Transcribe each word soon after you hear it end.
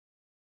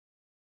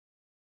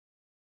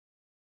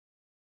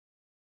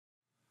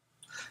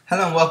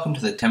Hello and welcome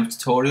to the 10th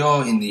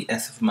tutorial in the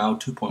SFML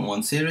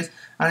 2.1 series,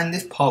 and in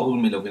this part we'll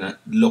be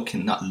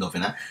looking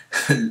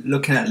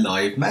at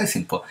live mouse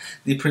input.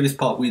 The previous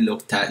part we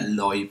looked at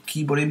live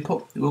keyboard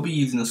input. We'll be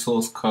using the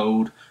source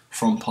code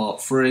from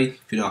part 3.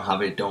 If you don't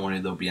have it, don't worry,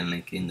 there'll be a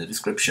link in the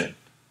description.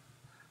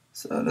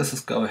 So let's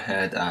just go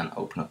ahead and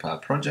open up our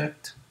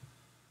project.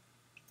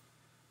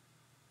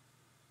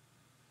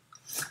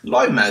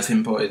 Live mouse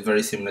input is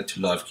very similar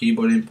to live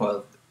keyboard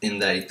input in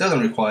that it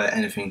doesn't require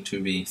anything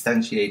to be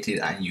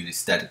instantiated and uses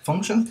static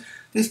functions.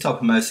 This type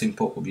of mouse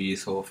input will be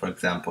useful, for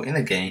example, in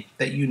a game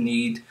that you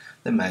need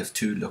the mouse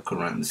to look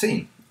around the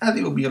scene, as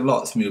it will be a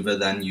lot smoother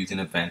than using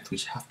events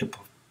which have to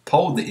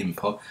poll the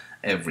input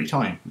every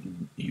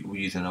time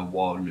using a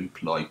while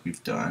loop like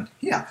we've done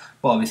here.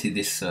 But obviously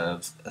this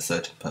serves a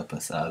certain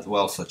purpose as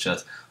well, such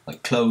as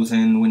like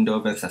closing window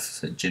events.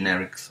 That's a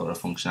generic sort of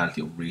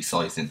functionality of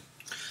resizing.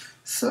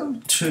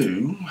 So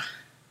to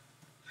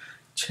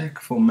check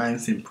for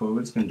mouse input,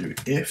 we're just going to do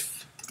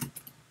if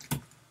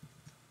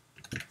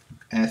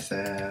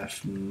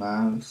SF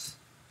mouse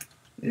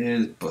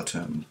is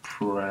button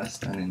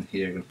pressed, and in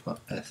here we're going to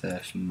put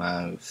SF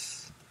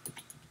mouse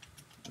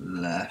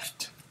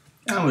left,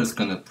 and we're just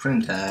going to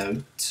print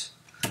out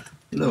a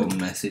little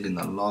message in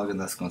the log, and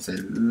that's going to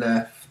say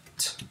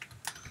left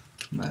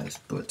mouse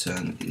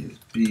button is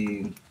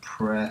being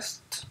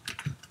pressed,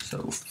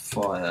 so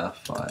fire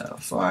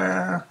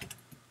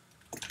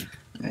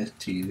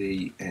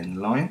std end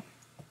line.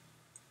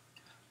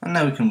 And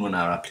now we can run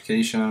our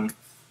application.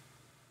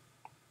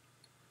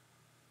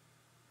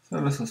 So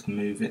let's just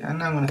move it, and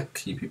now I'm going to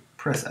keep it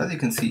pressed. As you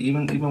can see,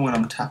 even when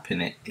I'm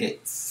tapping it,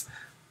 it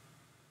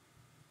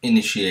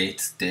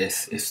initiates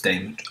this if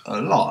statement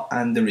a lot,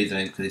 and the reason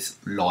is because it's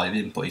live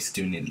input, it's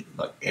doing it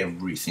like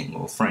every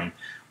single frame,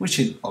 which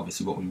is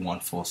obviously what we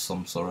want for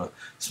some sort of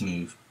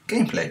smooth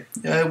gameplay.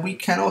 We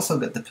can also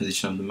get the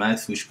position of the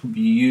mouse, which could be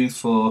used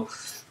for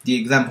the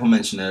example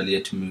mentioned earlier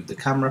to move the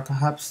camera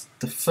perhaps.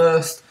 The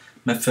first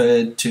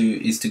method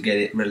is to get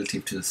it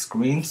relative to the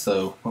screen.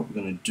 So what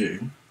we're going to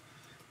do,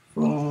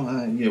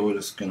 we're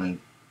just going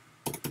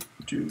to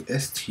do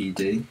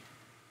std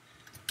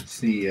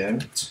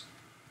cout.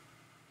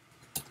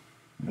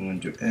 I'm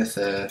going to do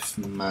sf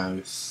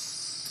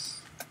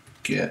mouse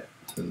get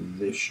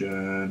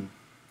position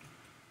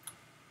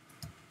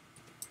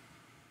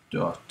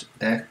dot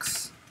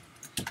x.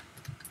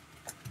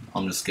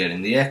 I'm just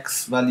getting the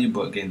x value,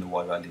 but again the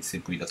y value,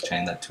 simply just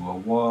change that to a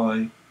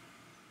y.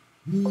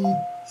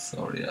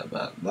 Sorry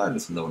about that,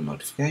 just a little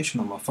notification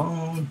on my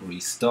phone.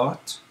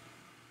 Restart.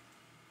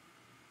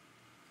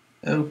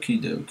 Okie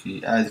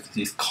dokie. As you can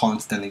see, it's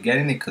constantly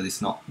getting it because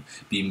it's not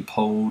being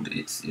polled,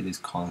 it is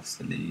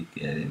constantly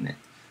getting it.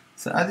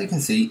 So as you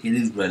can see, it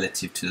is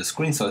relative to the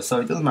screen size, so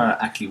it doesn't matter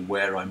actually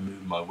where I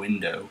move my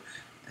window.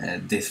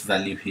 This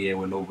value here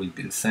will always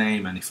be the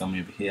same, and if I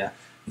move here,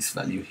 this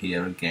value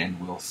here again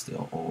will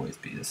still always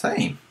be the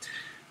same.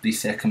 The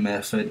second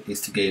method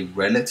is to get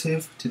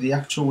relative to the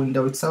actual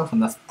window itself,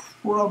 and that's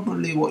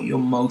probably what you're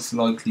most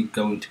likely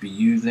going to be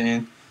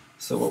using.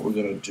 So what we're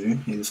going to do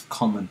is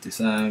comment this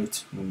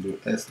out. We're going to do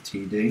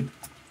std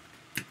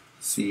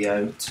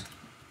cout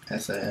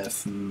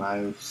sf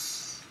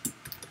mouse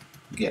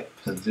get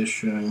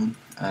position,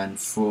 and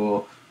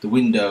for the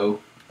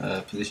window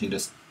position,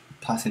 just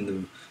pass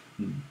in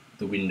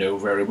the window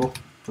variable,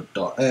 put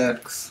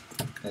 .x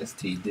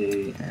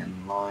std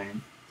and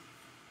line.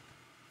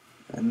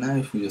 And now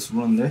if we just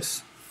run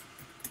this,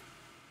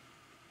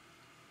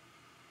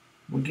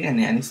 we're getting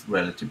it, and it's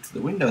relative to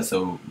the window,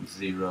 so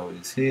 0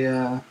 is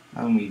here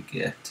and we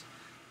get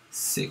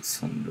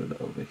 600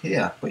 over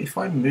here. But if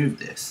I move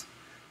this,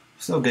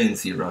 I'm still getting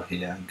 0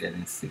 here and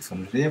getting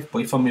 600 here, but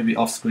if I move it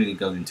off screen, it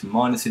goes into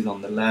minuses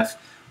on the left,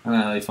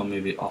 and if I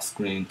move it off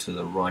screen to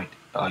the right,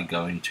 I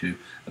go into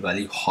a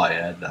value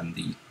higher than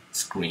the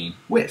screen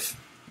width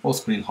or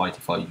screen height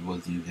if I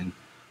was using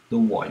the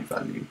Y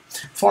value.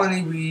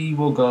 Finally, we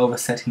will go over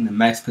setting the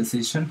mouse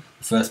position.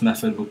 The first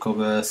method will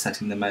cover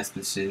setting the mouse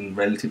position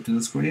relative to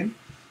the screen.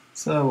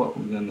 So what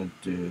we're going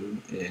to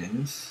do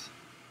is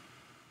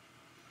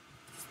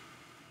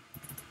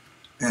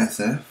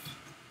SF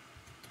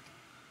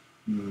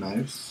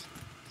mouse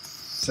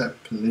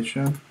set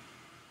position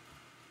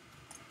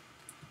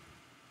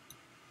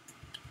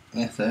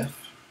SF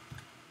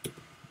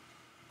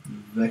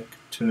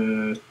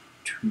vector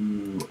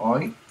to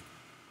I,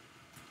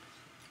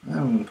 and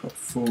I'm going to put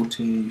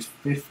 40,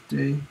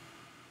 50,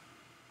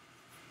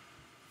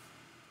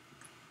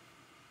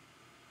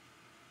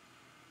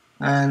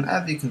 and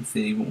as you can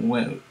see,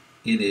 where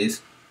it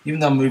is, even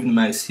though I'm moving the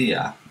mouse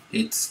here,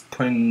 it's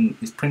printing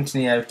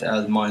it out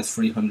as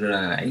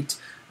 -308,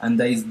 and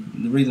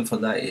the reason for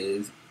that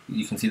is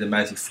you can see the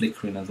mouse is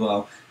flickering as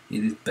well.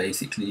 It is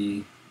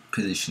basically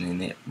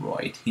positioning it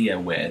right here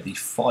where the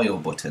file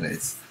button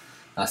is.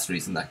 That's the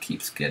reason that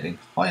keeps getting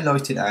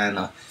highlighted,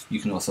 and you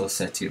can also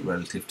set it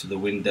relative to the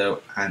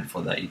window, and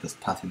for that you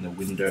just pass in the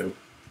window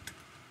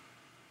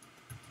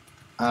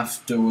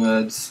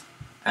afterwards,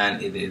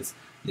 and it is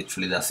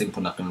literally that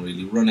simple. Not going to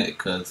really run it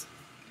because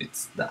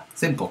It's that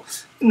simple.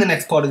 In the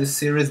next part of this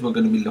series, we're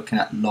going to be looking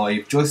at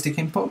live joystick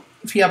input.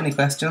 If you have any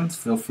questions,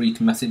 feel free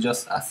to message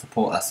us at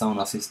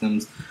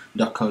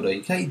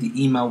support@sonarsystems.co.uk. The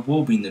email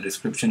will be in the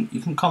description.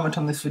 You can comment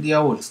on this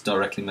video or just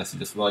directly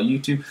message us via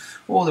YouTube.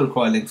 All the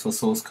required links for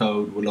source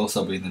code will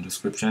also be in the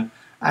description.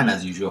 And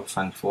as usual,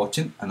 thanks for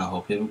watching, and I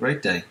hope you have a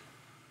great day.